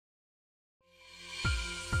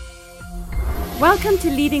Welcome to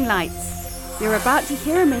Leading Lights. You're about to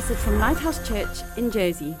hear a message from Lighthouse Church in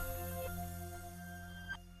Jersey.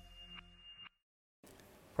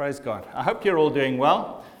 Praise God. I hope you're all doing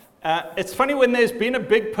well. It's funny when there's been a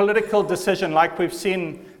big political decision, like we've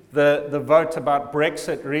seen the vote about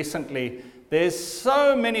Brexit recently, there's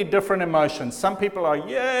so many different emotions. Some people are,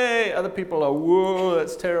 yay, other people are, whoa,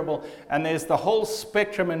 that's terrible. And there's the whole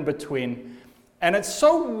spectrum in between. And it's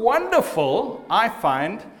so wonderful, I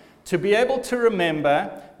find, to be able to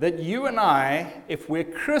remember that you and I, if we're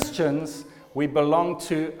Christians, we belong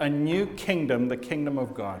to a new kingdom, the kingdom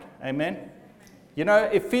of God. Amen? You know,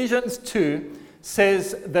 Ephesians 2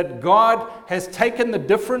 says that God has taken the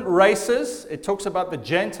different races. It talks about the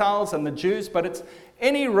Gentiles and the Jews, but it's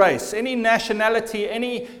any race, any nationality,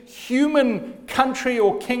 any human country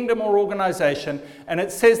or kingdom or organization. And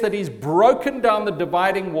it says that He's broken down the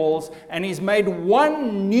dividing walls and He's made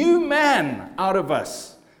one new man out of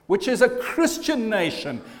us, which is a Christian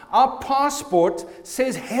nation. Our passport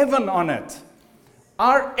says heaven on it.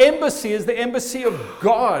 Our embassy is the embassy of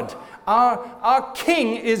God. Our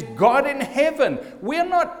king is God in heaven. We're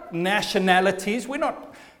not nationalities. We're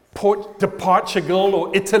not Portugal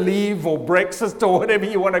or Italy or Brexit or whatever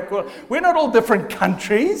you want to call it. We're not all different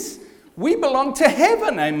countries. We belong to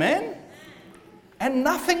heaven, amen? And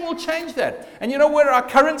nothing will change that. And you know where our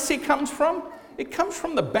currency comes from? It comes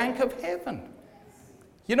from the bank of heaven.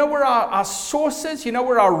 You know where our source is? You know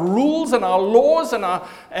where our rules and our laws and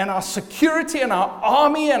our security and our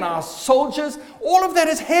army and our soldiers, all of that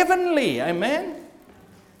is heavenly, amen?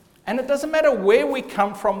 And it doesn't matter where we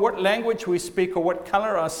come from, what language we speak, or what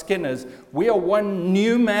color our skin is, we are one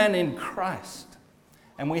new man in Christ.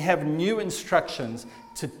 And we have new instructions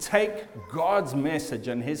to take God's message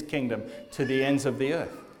and His kingdom to the ends of the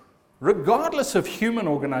earth, regardless of human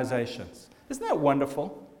organizations. Isn't that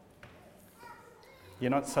wonderful? You're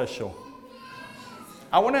not so sure.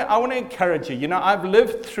 I want to encourage you. You know, I've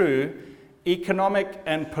lived through economic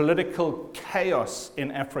and political chaos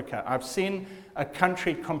in Africa. I've seen a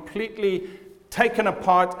country completely taken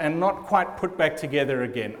apart and not quite put back together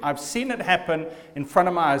again. I've seen it happen in front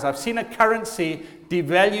of my eyes. I've seen a currency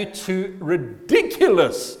devalue to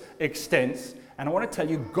ridiculous extents. And I want to tell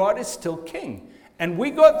you, God is still king. And we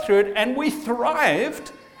got through it and we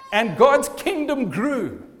thrived and God's kingdom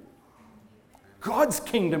grew. God's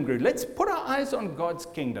kingdom grew. Let's put our eyes on God's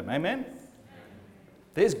kingdom. Amen?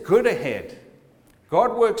 There's good ahead.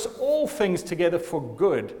 God works all things together for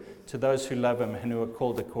good to those who love Him and who are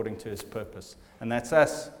called according to His purpose. And that's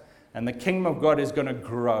us. And the kingdom of God is going to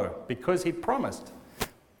grow because He promised.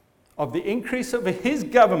 Of the increase of His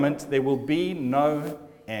government, there will be no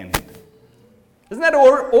end. Isn't that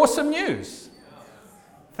awesome news?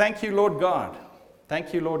 Thank you, Lord God.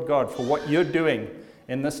 Thank you, Lord God, for what you're doing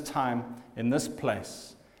in this time, in this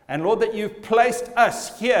place. And Lord, that you've placed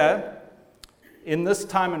us here in this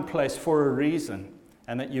time and place for a reason,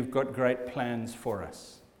 and that you've got great plans for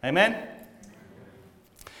us. Amen?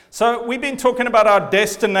 So we've been talking about our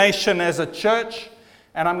destination as a church,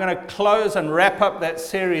 and I'm going to close and wrap up that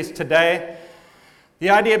series today. The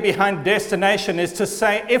idea behind destination is to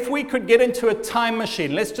say, if we could get into a time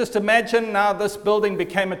machine, let's just imagine now this building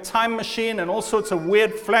became a time machine and all sorts of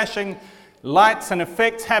weird flashing lights and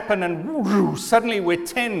effects happen, and suddenly we're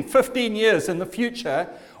 10, 15 years in the future.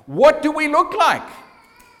 What do we look like?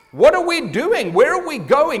 What are we doing? Where are we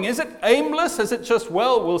going? Is it aimless? Is it just,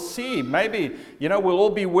 well, we'll see. Maybe, we'll all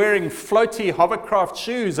be wearing floaty hovercraft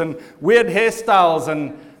shoes and weird hairstyles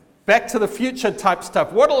and Back to the Future type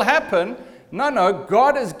stuff. What'll happen? No,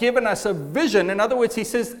 God has given us a vision. In other words, He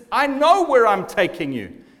says, I know where I'm taking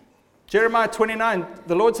you. Jeremiah 29,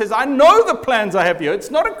 the Lord says, I know the plans I have for you.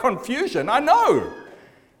 It's not a confusion, I know.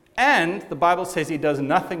 And the Bible says He does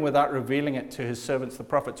nothing without revealing it to His servants, the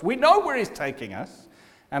prophets. We know where He's taking us.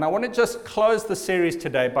 And I want to just close the series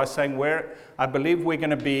today by saying where I believe we're going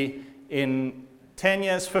to be in 10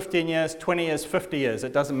 years, 15 years, 20 years, 50 years.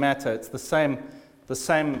 It doesn't matter. It's the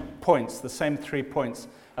same points, the same 3 points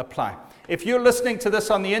apply. If you're listening to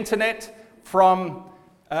this on the internet from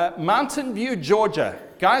Mountain View, Georgia.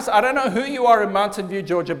 Guys, I don't know who you are in Mountain View,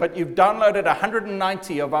 Georgia, but you've downloaded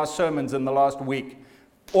 190 of our sermons in the last week.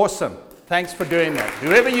 Awesome. Thanks for doing that.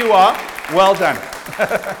 Whoever you are, well done.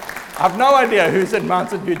 I've no idea who's in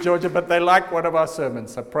Mountain View, Georgia, but they like one of our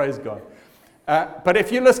sermons, so praise God. But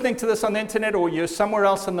if you're listening to this on the internet or you're somewhere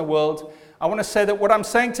else in the world, I want to say that what I'm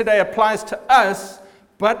saying today applies to us,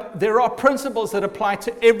 but there are principles that apply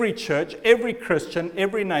to every church, every Christian,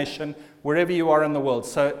 every nation, wherever you are in the world.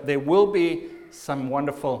 So there will be some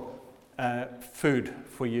wonderful food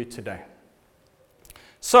for you today.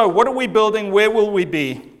 So what are we building? Where will we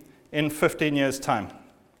be in 15 years' time?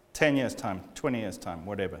 10 years' time, 20 years' time,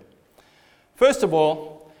 whatever. First of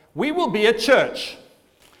all, we will be a church.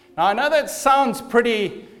 Now, I know that sounds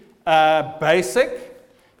pretty basic,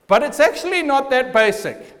 but it's actually not that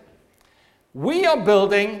basic. We are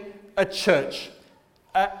building a church.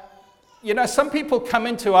 Some people come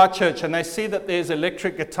into our church and they see that there's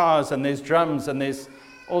electric guitars and there's drums and there's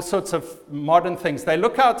all sorts of modern things. They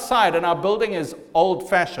look outside and our building is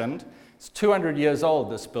old-fashioned. It's 200 years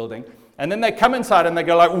old, this building. And then they come inside and they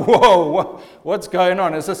go like, whoa, what's going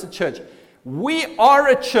on? Is this a church? We are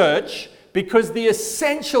a church because the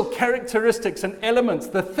essential characteristics and elements,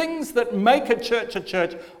 the things that make a church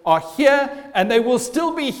are here, and they will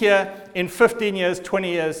still be here in 15 years, 20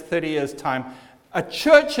 years, 30 years' time. A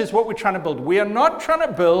church is what we're trying to build. We are not trying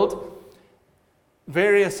to build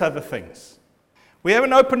various other things. We have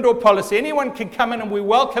an open door policy. Anyone can come in and we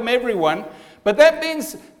welcome everyone, but that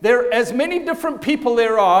means there are as many different people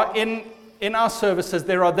there are in our services,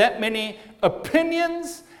 there are that many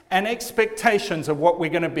opinions and expectations of what we're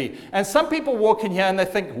going to be. And some people walk in here and they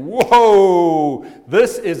think, whoa,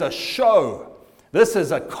 this is a show. This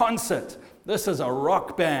is a concert. This is a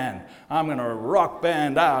rock band. I'm going to rock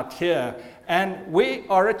band out here. And we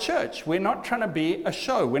are a church. We're not trying to be a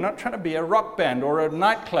show. We're not trying to be a rock band or a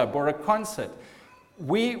nightclub or a concert.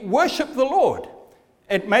 We worship the Lord.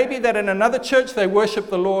 It may be that in another church they worship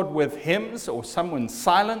the Lord with hymns, or some in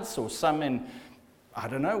silence, or some in, I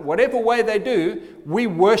don't know, whatever way they do, we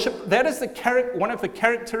worship. That is one of the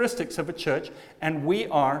characteristics of a church, and we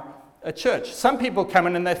are a church. Some people come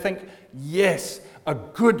in and they think, yes, a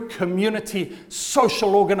good community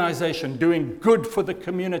social organization doing good for the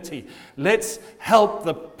community. Let's help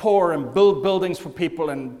the poor and build buildings for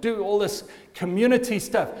people and do all this community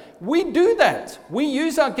stuff. We do that. We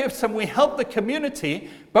use our gifts and we help the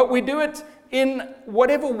community, but we do it in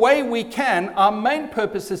whatever way we can. Our main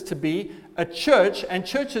purpose is to be a church, and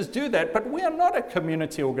churches do that, but we are not a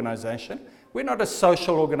community organization. We're not a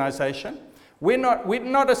social organization. We're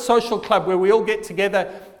not a social club where we all get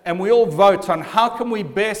together and we all vote on how can we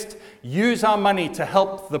best use our money to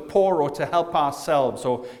help the poor or to help ourselves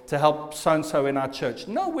or to help so-and-so in our church.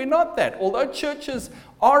 No, we're not that. Although churches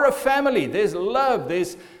are a family, there's love,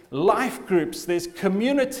 there's life groups, there's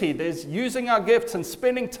community, there's using our gifts and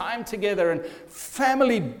spending time together and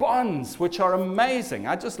family bonds, which are amazing.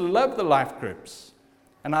 I just love the life groups.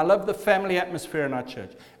 And I love the family atmosphere in our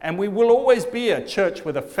church. And we will always be a church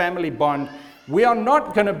with a family bond. We are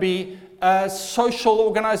not going to be a social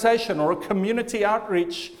organization or a community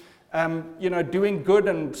outreach, doing good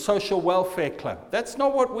and social welfare club. That's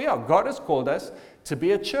not what we are. God has called us to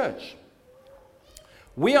be a church.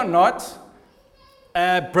 We are not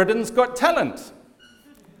Britain's Got Talent.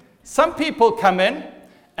 Some people come in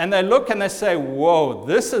and they look and they say, whoa,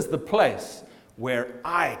 this is the place where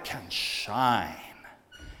I can shine.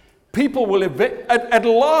 People will at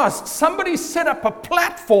last, somebody set up a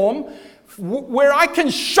platform where I can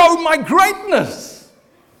show my greatness.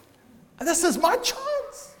 This is my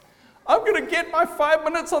chance. I'm going to get my 5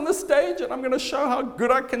 minutes on the stage and I'm going to show how good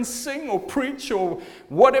I can sing or preach or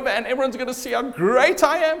whatever, and everyone's going to see how great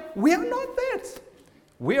I am. We are not that.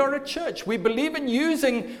 We are a church. We believe in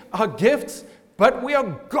using our gifts, but we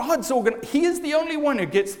are God's organ. He is the only one who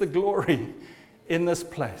gets the glory in this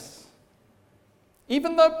place.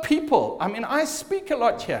 Even though people, I speak a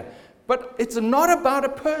lot here, but it's not about a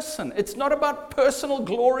person. It's not about personal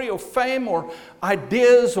glory or fame or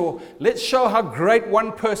ideas or let's show how great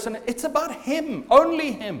one person is. It's about Him,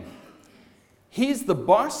 only Him. He's the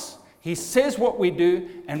boss. He says what we do,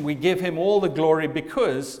 and we give Him all the glory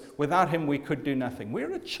because without Him we could do nothing.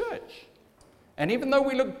 We're a church. And even though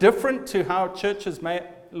we look different to how churches may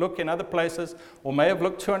look in other places or may have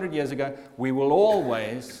looked 200 years ago, we will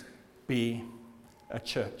always be a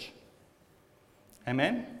church.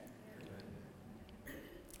 Amen?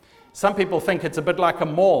 Some people think it's a bit like a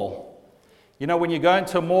mall. You know, when you go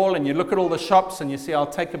into a mall and you look at all the shops and you see, I'll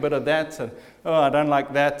take a bit of that, and oh, I don't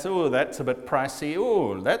like that, oh, that's a bit pricey,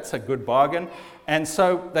 oh, that's a good bargain. And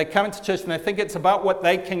so they come into church and they think it's about what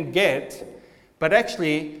they can get, but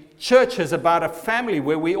actually, church is about a family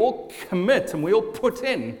where we all commit and we all put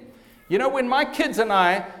in. You know, when my kids and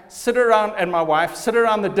I sit around, and my wife sit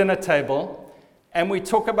around the dinner table, and we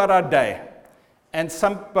talk about our day. And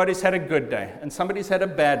somebody's had a good day, and somebody's had a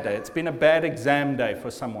bad day. It's been a bad exam day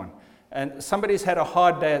for someone. And somebody's had a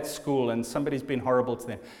hard day at school, and somebody's been horrible to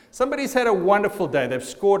them. Somebody's had a wonderful day. They've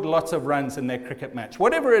scored lots of runs in their cricket match.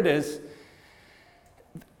 Whatever it is,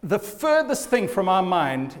 the furthest thing from our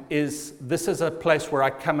mind is this is a place where I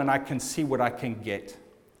come and I can see what I can get.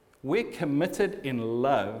 We're committed in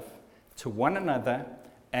love to one another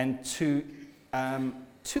and to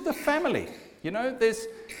the family. You know, there's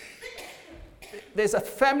a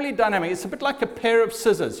family dynamic. It's a bit like a pair of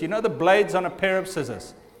scissors. You know the blades on a pair of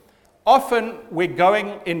scissors? Often we're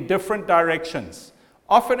going in different directions.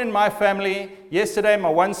 Often in my family, yesterday my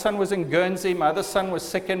one son was in Guernsey, my other son was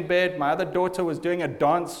sick in bed, my other daughter was doing a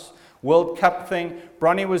dance World Cup thing,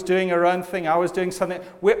 Bronnie was doing her own thing, I was doing something.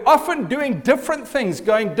 We're often doing different things,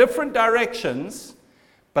 going different directions,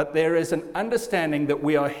 but there is an understanding that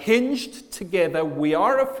we are hinged together, we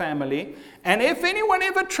are a family, and if anyone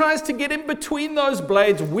ever tries to get in between those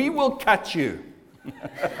blades, we will cut you.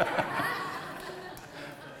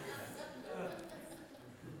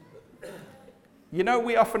 You know,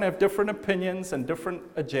 we often have different opinions and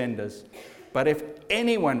different agendas, but if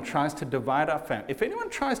anyone tries to divide our family, if anyone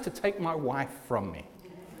tries to take my wife from me,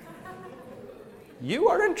 you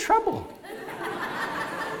are in trouble.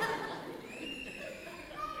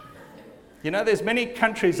 You know, there's many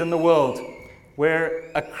countries in the world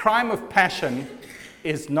where a crime of passion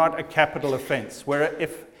is not a capital offense, where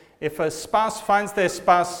if a spouse finds their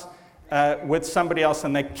spouse with somebody else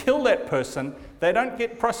and they kill that person, they don't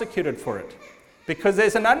get prosecuted for it. Because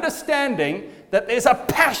there's an understanding that there's a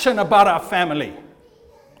passion about our family.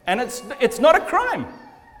 And it's not a crime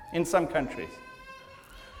in some countries.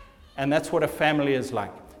 And that's what a family is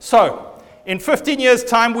like. So, in 15 years'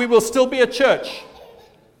 time, we will still be a church.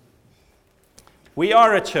 We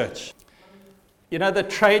are a church. You know, the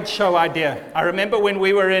trade show idea. I remember when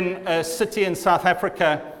we were in a city in South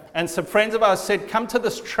Africa, and some friends of ours said, come to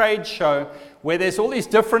this trade show where there's all these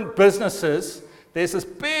different businesses. There's this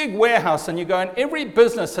big warehouse, and you go, and every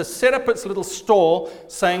business has set up its little stall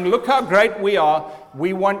saying, look how great we are.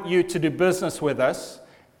 We want you to do business with us.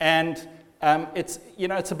 And it's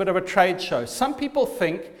a bit of a trade show. Some people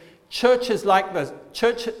think church is like this.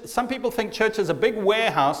 Some people think church is a big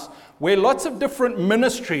warehouse where lots of different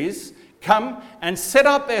ministries come and set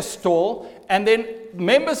out their stall, and then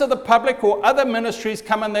members of the public or other ministries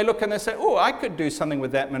come and they look and they say, oh, I could do something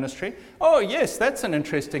with that ministry. Oh, yes, that's an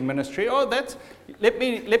interesting ministry. Oh, let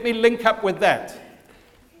me link up with that.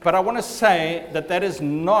 But I want to say that is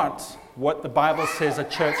not what the Bible says a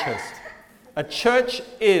church is. A church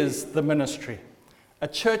is the ministry. A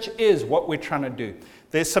church is what we're trying to do.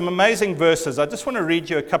 There's some amazing verses. I just want to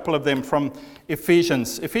read you a couple of them from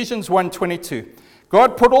Ephesians. Ephesians 1:22.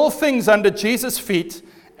 God put all things under Jesus' feet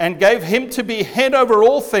and gave him to be head over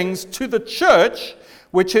all things to the church,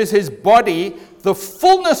 which is his body, the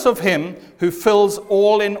fullness of him who fills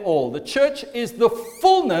all in all. The church is the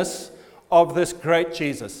fullness of this great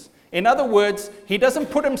Jesus. In other words, he doesn't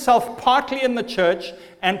put himself partly in the church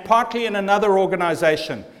and partly in another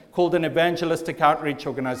organization called an evangelistic outreach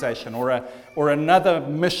organization or another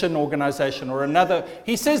mission organization or another.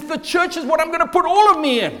 He says the church is what I'm going to put all of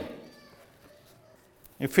me in.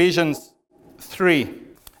 Ephesians 3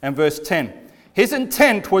 and verse 10. His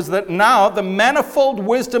intent was that now the manifold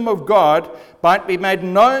wisdom of God might be made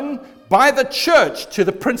known by the church to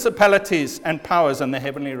the principalities and powers in the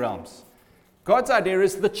heavenly realms. God's idea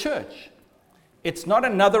is the church. It's not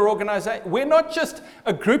another organization. We're not just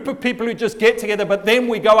a group of people who just get together, but then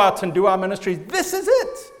we go out and do our ministries. This is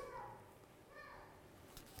it.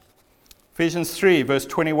 Ephesians 3 verse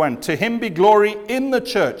 21. To him be glory in the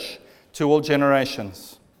church to all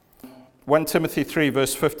generations. 1 Timothy 3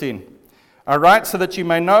 verse 15. I write so that you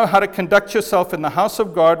may know how to conduct yourself in the house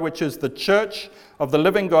of God, which is the church of the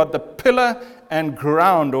living God, the pillar and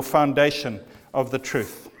ground or foundation of the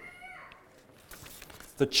truth.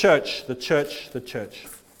 The church, the church, the church.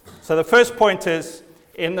 So the first point is,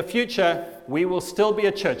 in the future, we will still be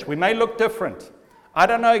a church. We may look different. I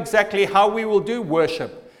don't know exactly how we will do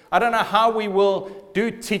worship. I don't know how we will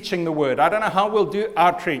do teaching the word. I don't know how we'll do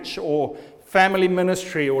outreach or family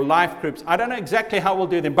ministry or life groups. I don't know exactly how we'll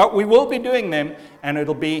do them, but we will be doing them, and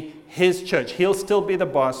it'll be his church. He'll still be the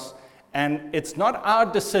boss, and it's not our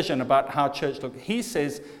decision about how church looks. He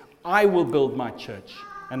says, I will build my church,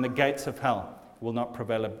 and the gates of hell will not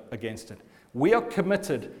prevail against it. We are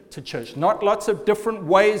committed to church, not lots of different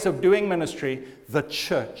ways of doing ministry. The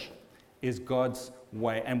church is God's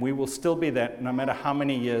way, and we will still be that no matter how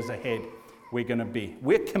many years ahead we're going to be.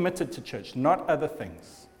 We're committed to church, not other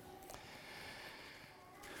things.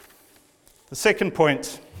 The second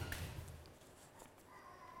point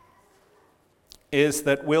is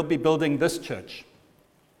that we'll be building this church.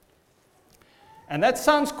 And that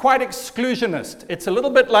sounds quite exclusionist. It's a little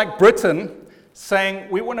bit like Britain saying,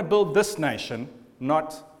 we want to build this nation,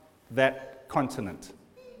 not that continent.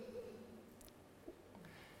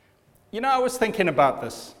 You know, I was thinking about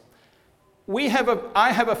this.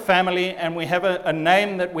 I have a family, and we have a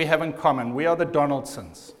name that we have in common. We are the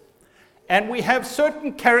Donaldsons. And we have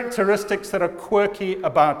certain characteristics that are quirky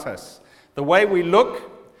about us. The way we look,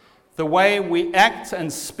 the way we act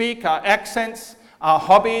and speak, our accents, our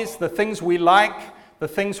hobbies, the things we like, the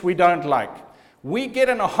things we don't like. We get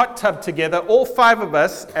in a hot tub together, all 5 of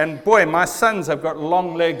us, and boy, my sons have got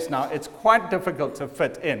long legs now. It's quite difficult to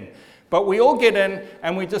fit in. But we all get in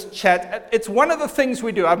and we just chat. It's one of the things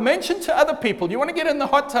we do. I've mentioned to other people, do you want to get in the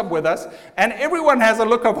hot tub with us? And everyone has a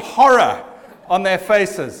look of horror on their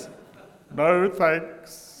faces. No,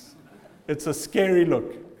 thanks. It's a scary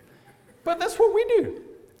look. But that's what we do.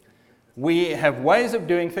 We have ways of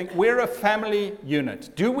doing things. We're a family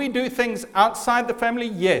unit. Do we do things outside the family?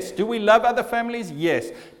 Yes. Do we love other families?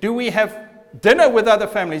 Yes. Do we have dinner with other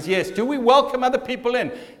families? Yes. Do we welcome other people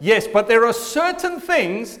in? Yes. But there are certain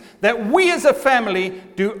things that we as a family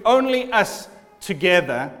do only us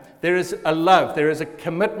together. There is a love, there is a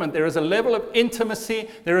commitment, there is a level of intimacy,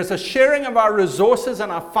 there is a sharing of our resources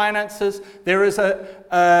and our finances, there is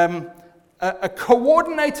a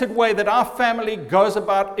coordinated way that our family goes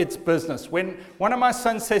about its business. When one of my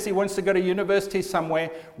sons says he wants to go to university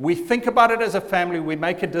somewhere, we think about it as a family, we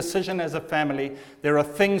make a decision as a family. There are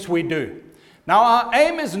things we do. Now, our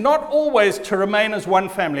aim is not always to remain as one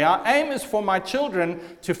family. Our aim is for my children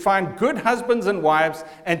to find good husbands and wives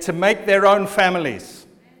and to make their own families.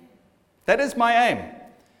 That is my aim.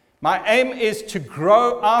 My aim is to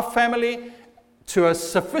grow our family to a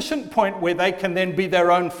sufficient point where they can then be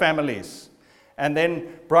their own families. And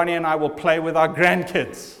then Bronnie and I will play with our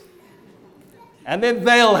grandkids. And then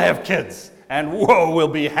they'll have kids. And whoa, we'll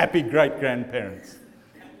be happy great-grandparents.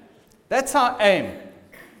 That's our aim.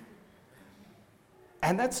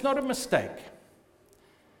 And that's not a mistake.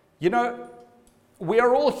 You know, we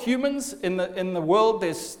are all humans in the world.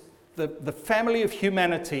 There's the family of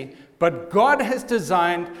humanity. But God has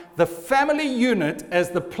designed the family unit as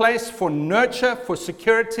the place for nurture, for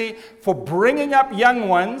security, for bringing up young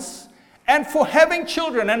ones, and for having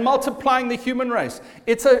children and multiplying the human race.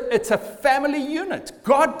 It's a family unit.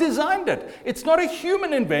 God designed it. It's not a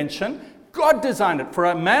human invention. God designed it for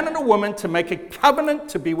a man and a woman to make a covenant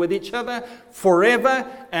to be with each other forever,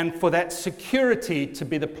 and for that security to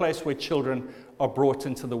be the place where children are brought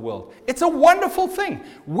into the world. It's a wonderful thing.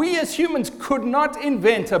 We as humans could not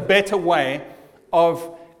invent a better way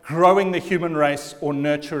of growing the human race or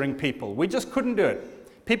nurturing people. We just couldn't do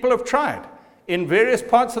it. People have tried. In various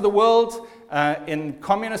parts of the world, in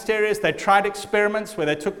communist areas, they tried experiments where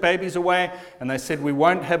they took babies away and they said, we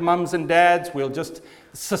won't have mums and dads,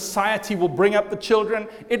 society will bring up the children.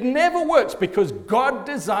 It never works because God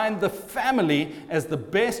designed the family as the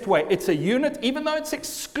best way. It's a unit, even though it's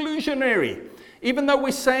exclusionary. Even though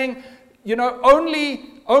we're saying, you know,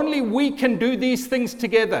 only we can do these things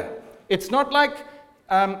together. It's not like,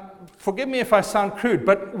 forgive me if I sound crude,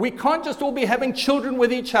 but we can't just all be having children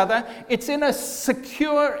with each other. It's in a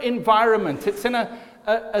secure environment. It's in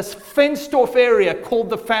a fenced-off area called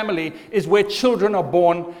the family, is where children are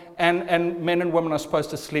born, and men and women are supposed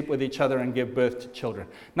to sleep with each other and give birth to children.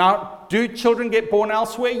 Now, do children get born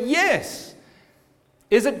elsewhere? Yes.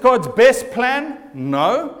 Is it God's best plan?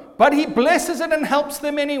 No. But He blesses it and helps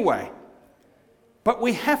them anyway. But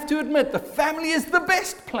we have to admit the family is the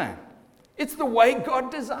best plan. It's the way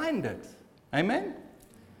God designed it. Amen?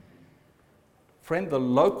 Friend, the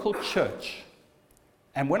local church,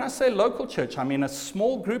 and when I say local church, I mean a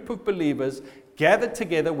small group of believers gathered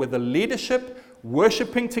together with a leadership,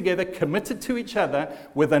 worshiping together, committed to each other,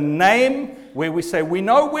 with a name where we say, we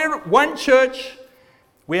know we're one church.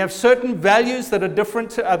 We have certain values that are different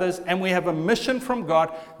to others, and we have a mission from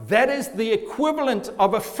God. That is the equivalent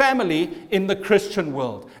of a family in the Christian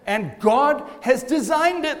world. And God has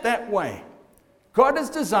designed it that way. God has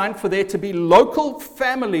designed for there to be local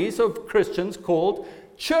families of Christians called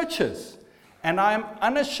churches. And I am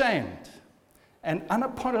unashamed and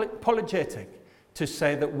unapologetic to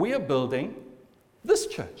say that we are building this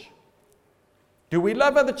church. Do we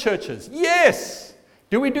love other churches? Yes.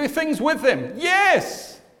 Do we do things with them?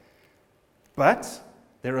 Yes. But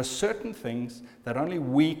there are certain things that only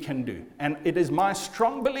we can do. And it is my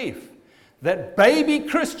strong belief that baby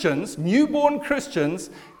Christians, newborn Christians,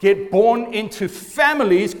 get born into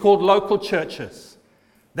families called local churches.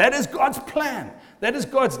 That is God's plan. That is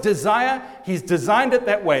God's desire. He's designed it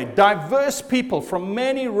that way. Diverse people from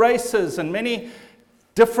many races and many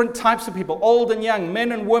different types of people, old and young,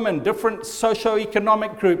 men and women, different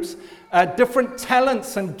socio-economic groups, different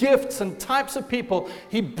talents and gifts and types of people.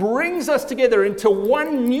 He brings us together into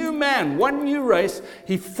one new man, one new race.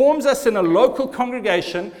 He forms us in a local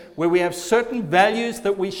congregation where we have certain values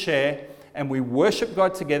that we share, and we worship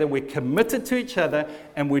God together. We're committed to each other,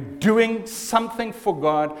 and we're doing something for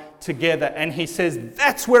God together. And He says,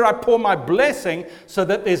 that's where I pour my blessing so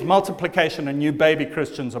that there's multiplication and new baby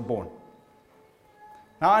Christians are born.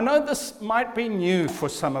 Now, I know this might be new for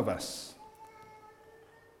some of us.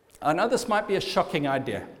 I know this might be a shocking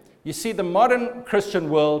idea. You see, the modern Christian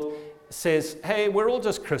world says, hey, we're all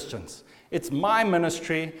just Christians. It's my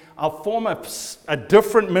ministry. I'll form a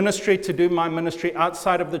different ministry to do my ministry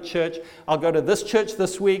outside of the church. I'll go to this church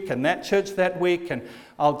this week and that church that week, and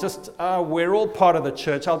I'll just, we're all part of the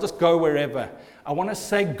church. I'll just go wherever. I want to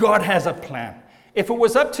say God has a plan. If it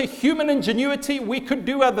was up to human ingenuity, we could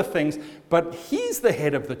do other things, but He's the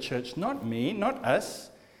head of the church, not me, not us.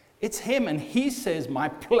 It's Him, and He says, my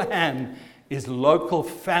plan is local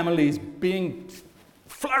families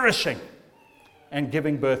flourishing and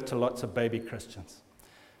giving birth to lots of baby Christians.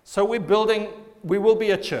 So we will be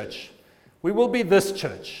a church. We will be this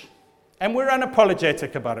church. And we're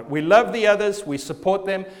unapologetic about it. We love the others, we support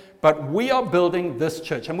them, but we are building this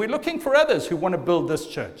church. And we're looking for others who want to build this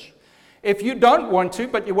church. If you don't want to,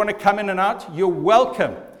 but you want to come in and out, you're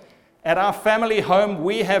welcome. At our family home,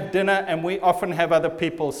 we have dinner, and we often have other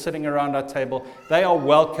people sitting around our table. They are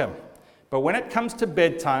welcome. But when it comes to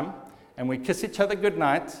bedtime, and we kiss each other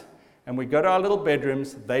goodnight, and we go to our little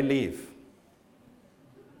bedrooms, they leave.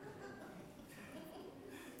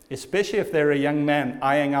 Especially if they're a young man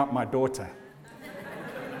eyeing out my daughter.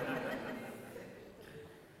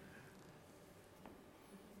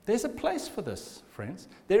 There's a place for this, friends.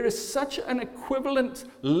 There is such an equivalent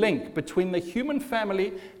link between the human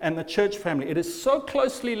family and the church family. It is so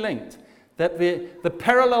closely linked that the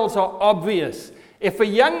parallels are obvious. If a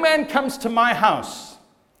young man comes to my house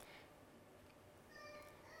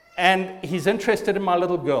and he's interested in my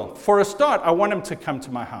little girl, for a start, I want him to come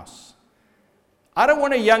to my house. I don't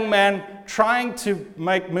want a young man trying to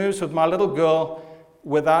make moves with my little girl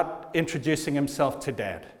without introducing himself to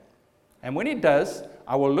Dad. And when he does,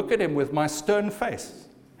 I will look at him with my stern face.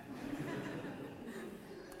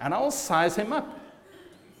 And I will size him up.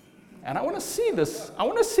 And I want to see this. I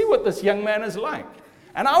want to see what this young man is like.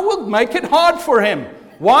 And I will make it hard for him.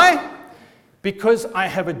 Why? Because I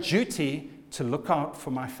have a duty to look out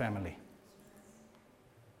for my family.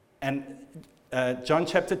 And John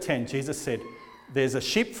chapter 10, Jesus said, there's a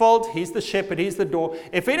sheepfold, He's the shepherd, He's the door.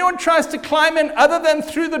 If anyone tries to climb in other than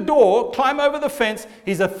through the door, climb over the fence,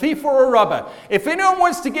 he's a thief or a robber. If anyone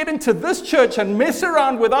wants to get into this church and mess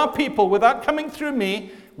around with our people without coming through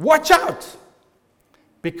me, watch out.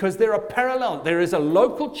 Because there are parallels. There is a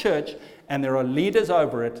local church and there are leaders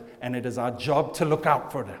over it, and it is our job to look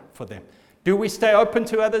out for them. Do we stay open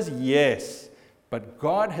to others? Yes. But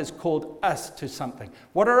God has called us to something.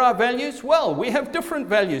 What are our values? Well, we have different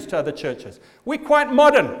values to other churches. We're quite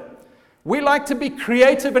modern. We like to be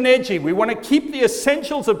creative and edgy. We want to keep the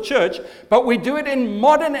essentials of church, but we do it in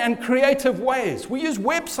modern and creative ways. We use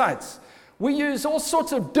websites. We use all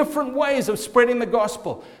sorts of different ways of spreading the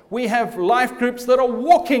gospel. We have life groups that are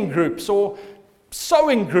walking groups or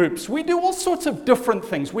sewing groups. We do all sorts of different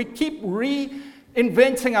things. We keep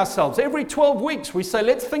reinventing ourselves. Every 12 weeks, we say,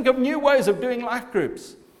 let's think of new ways of doing life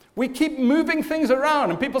groups. We keep moving things around,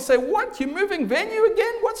 and people say, what, you're moving venue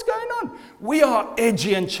again? What's going on? We are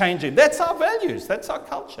edgy and changing. That's our values. That's our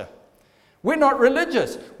culture. We're not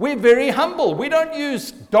religious. We're very humble. We don't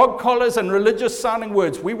use dog collars and religious sounding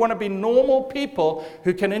words. We want to be normal people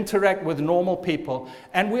who can interact with normal people.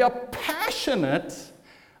 And we are passionate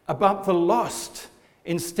about the lost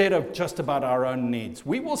instead of just about our own needs.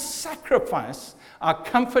 We will sacrifice our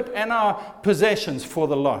comfort and our possessions for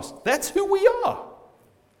the lost. That's who we are.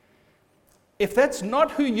 If that's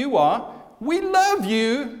not who you are, we love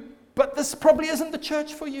you, but this probably isn't the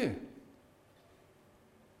church for you.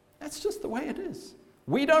 That's just the way it is.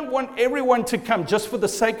 We don't want everyone to come just for the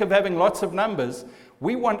sake of having lots of numbers.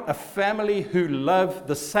 We want a family who love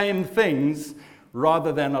the same things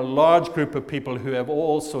rather than a large group of people who have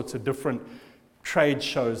all sorts of different trade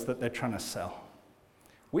shows that they're trying to sell.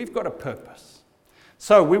 We've got a purpose.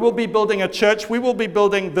 So we will be building a church. We will be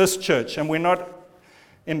building this church, and we're not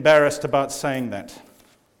embarrassed about saying that.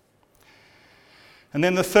 And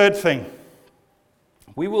then the third thing,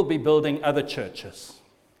 we will be building other churches.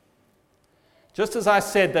 Just as I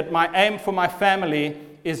said that my aim for my family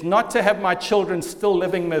is not to have my children still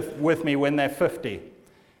living with me when they're 50.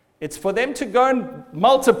 It's for them to go and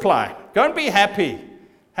multiply. Go and be happy.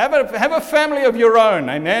 Have a family of your own.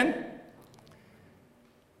 Amen?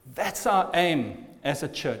 That's our aim as a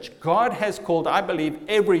church. God has called, I believe,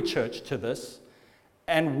 every church to this.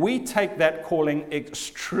 And we take that calling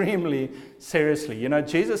extremely seriously. You know,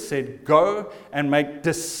 Jesus said, go and make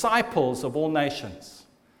disciples of all nations.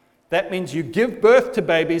 That means you give birth to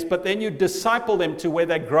babies, but then you disciple them to where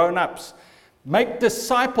they're grown-ups. Make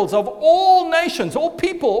disciples of all nations, all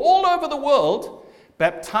people, all over the world,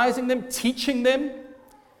 baptizing them, teaching them.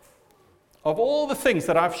 of all the things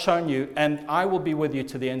that I've shown you, and I will be with you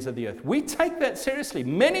to the ends of the earth. We take that seriously.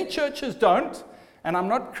 Many churches don't, and I'm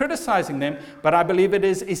not criticizing them, but I believe it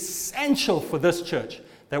is essential for this church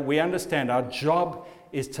that we understand our job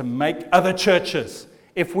is to make other churches.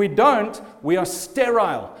 If we don't, we are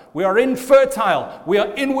sterile, we are infertile, we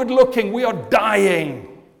are inward looking, we are dying.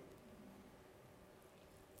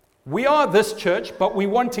 We are this church, but we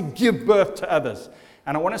want to give birth to others.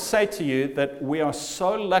 And I want to say to you that we are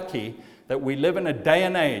so lucky that we live in a day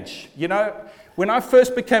and age. You know, when I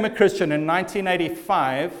first became a Christian in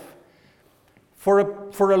 1985,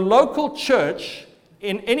 for a local church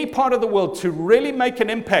in any part of the world to really make an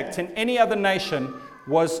impact in any other nation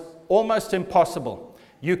was almost impossible.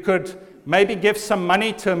 You could maybe give some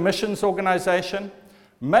money to a missions organization.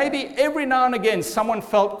 Maybe every now and again someone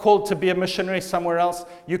felt called to be a missionary somewhere else.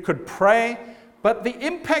 You could pray. But the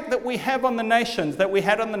impact that we have on the nations, that we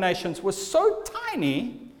had on the nations, was so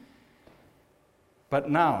tiny. But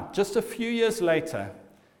now, just a few years later,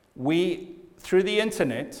 through the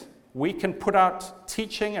internet, we can put out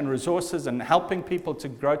teaching and resources and helping people to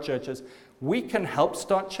grow churches. We can help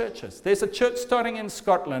start churches. There's a church starting in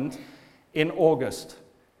Scotland in August.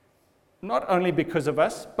 Not only because of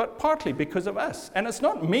us, but partly because of us. And it's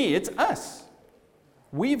not me, it's us.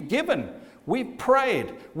 We've given, we've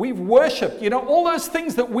prayed, we've worshipped. You know, all those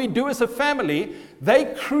things that we do as a family,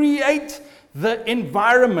 they create the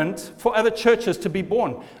environment for other churches to be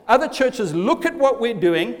born. Other churches look at what we're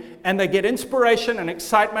doing and they get inspiration and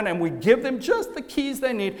excitement, and we give them just the keys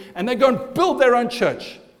they need, and they go and build their own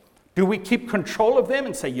church. Do we keep control of them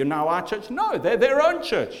and say, you're now our church? No, they're their own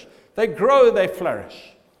church. They grow, they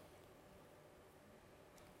flourish.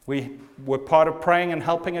 We were part of praying and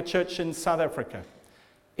helping a church in South Africa,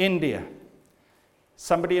 India.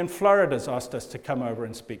 Somebody in Florida has asked us to come over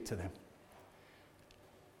and speak to them.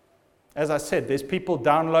 As I said, there's people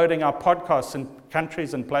downloading our podcasts in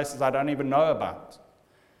countries and places I don't even know about.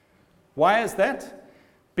 Why is that?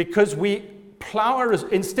 Because we plow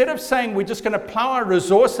instead of saying we're just going to plow our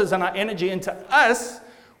resources and our energy into us,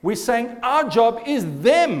 we're saying our job is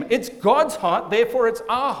them. It's God's heart, therefore it's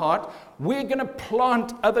our heart. We're going to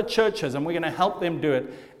plant other churches and we're going to help them do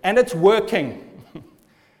it. And it's working.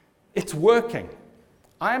 It's working.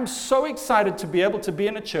 I am so excited to be able to be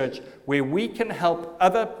in a church where we can help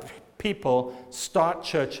other people start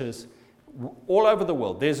churches all over the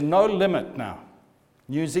world. There's no limit now.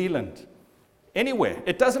 New Zealand, anywhere.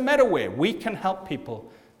 It doesn't matter where. We can help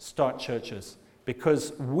people start churches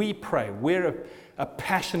because we pray. We're a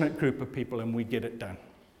passionate group of people and we get it done.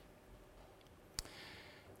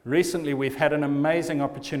 Recently, we've had an amazing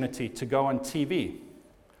opportunity to go on TV.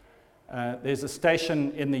 There's a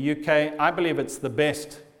station in the UK. I believe it's the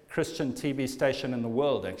best Christian TV station in the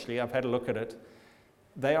world, actually. I've had a look at it.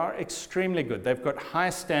 They are extremely good. They've got high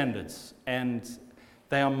standards, and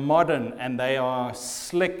they are modern, and they are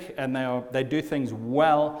slick, and they do things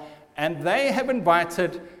well. And they have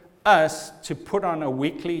invited us to put on a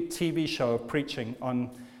weekly TV show of preaching on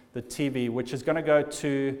the TV, which is going to go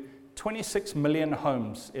to 26 million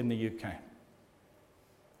homes in the UK.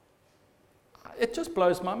 It just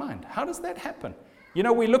blows my mind. How does that happen? You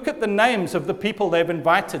know, we look at the names of the people they've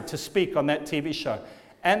invited to speak on that TV show,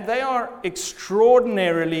 and they are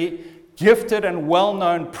extraordinarily gifted and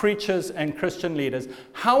well-known preachers and Christian leaders.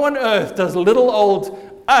 How on earth does little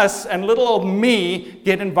old us and little old me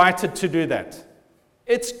get invited to do that?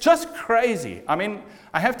 It's just crazy. I mean,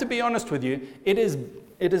 I have to be honest with you. It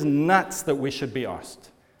is nuts that we should be asked.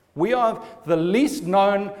 We are the least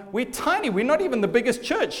known. We're tiny. We're not even the biggest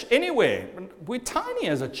church anywhere. We're tiny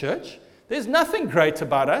as a church. There's nothing great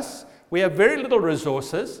about us. We have very little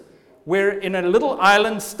resources. We're in a little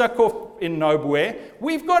island stuck off in nowhere.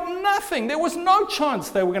 We've got nothing. There was no chance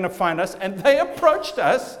they were going to find us. And they approached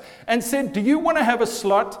us and said, do you want to have a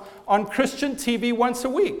slot on Christian TV once a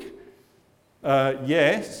week?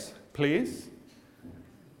 Yes, please.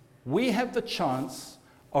 We have the chance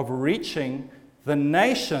of reaching the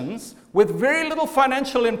nations with very little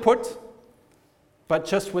financial input, but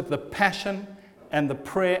just with the passion and the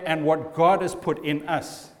prayer and what God has put in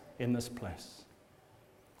us in this place.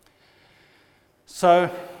 So,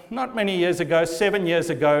 not many years ago, 7 years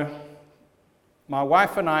ago, my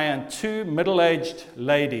wife and I and two middle-aged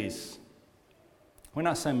ladies, when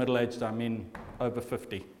I say middle-aged, I mean over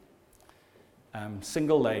 50,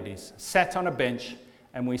 single ladies, sat on a bench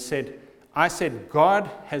and I said, God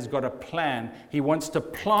has got a plan. He wants to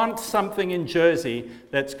plant something in Jersey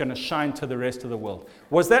that's going to shine to the rest of the world.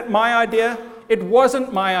 Was that my idea? It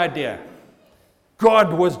wasn't my idea.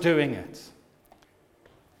 God was doing it.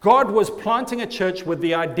 God was planting a church with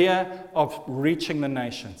the idea of reaching the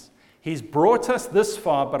nations. He's brought us this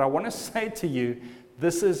far, but I want to say to you,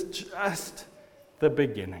 this is just the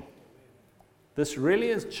beginning. This really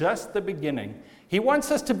is just the beginning. He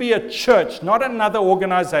wants us to be a church, not another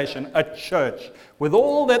organization, a church with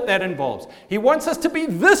all that involves. He wants us to be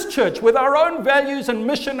this church with our own values and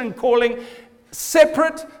mission and calling,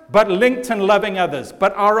 separate but linked and loving others,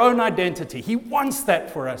 but our own identity. He wants that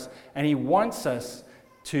for us, and he wants us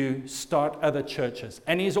to start other churches.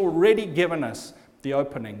 And he's already given us the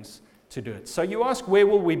openings to do it. So you ask, where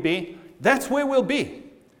will we be? That's where we'll be.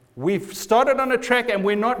 We've started on a track and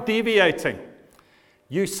we're not deviating.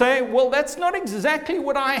 You say, well, that's not exactly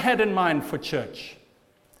what I had in mind for church.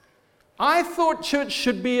 I thought church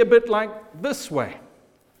should be a bit like this way.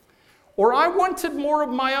 Or I wanted more of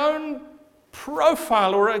my own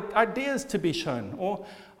profile or ideas to be shown. Or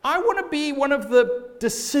I want to be one of the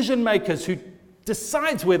decision makers who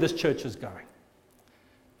decides where this church is going.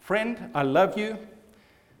 Friend, I love you,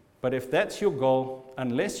 but if that's your goal,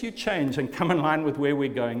 unless you change and come in line with where we're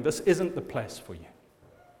going, this isn't the place for you.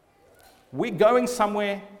 We're going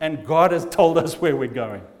somewhere, and God has told us where we're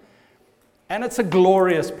going. And it's a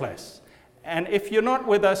glorious place. And if you're not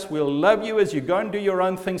with us, we'll love you as you go and do your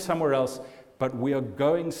own thing somewhere else, but we are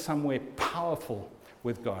going somewhere powerful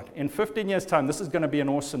with God. In 15 years' time, this is going to be an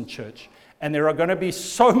awesome church. And there are going to be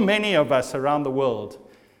so many of us around the world,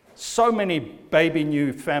 so many baby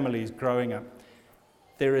new families growing up.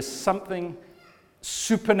 There is something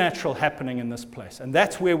supernatural happening in this place, and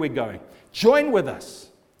that's where we're going. Join with us.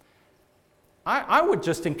 I would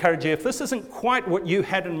just encourage you, if this isn't quite what you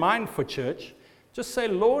had in mind for church, just say,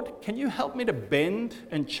 Lord, can you help me to bend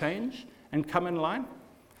and change and come in line?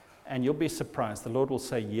 And you'll be surprised. The Lord will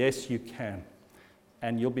say, yes, you can.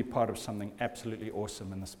 And you'll be part of something absolutely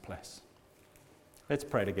awesome in this place. Let's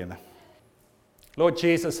pray together. Lord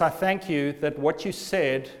Jesus, I thank you that what you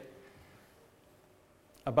said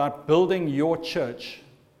about building your church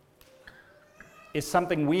is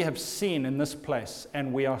something we have seen in this place,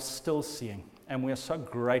 and we are still seeing. And we are so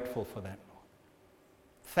grateful for that, Lord.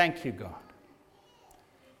 Thank you, God.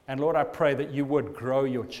 And Lord, I pray that you would grow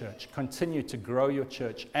your church, continue to grow your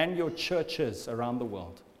church and your churches around the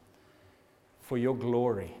world for your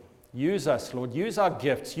glory. Use us, Lord. Use our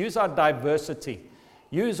gifts. Use our diversity.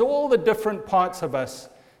 Use all the different parts of us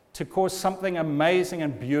to cause something amazing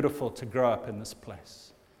and beautiful to grow up in this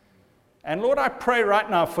place. And Lord, I pray right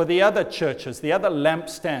now for the other churches, the other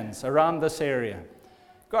lampstands around this area.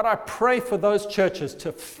 God, I pray for those churches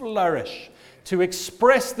to flourish, to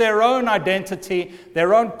express their own identity,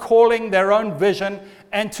 their own calling, their own vision,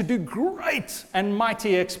 and to do great and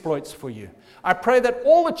mighty exploits for you. I pray that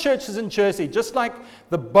all the churches in Jersey, just like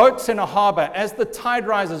the boats in a harbor, as the tide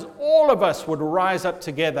rises, all of us would rise up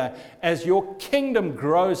together as your kingdom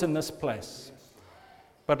grows in this place.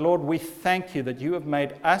 But Lord, we thank you that you have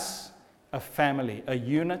made us a family, a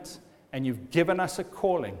unit, and you've given us a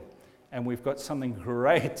calling, and we've got something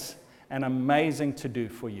great and amazing to do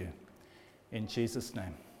for you. In Jesus'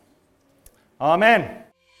 name. Amen.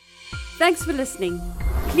 Thanks for listening.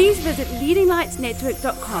 Please visit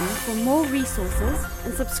leadinglightsnetwork.com for more resources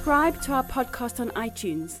and subscribe to our podcast on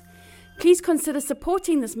iTunes. Please consider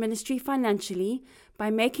supporting this ministry financially by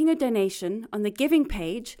making a donation on the giving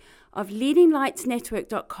page of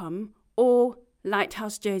leadinglightsnetwork.com or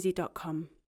lighthousejersey.com.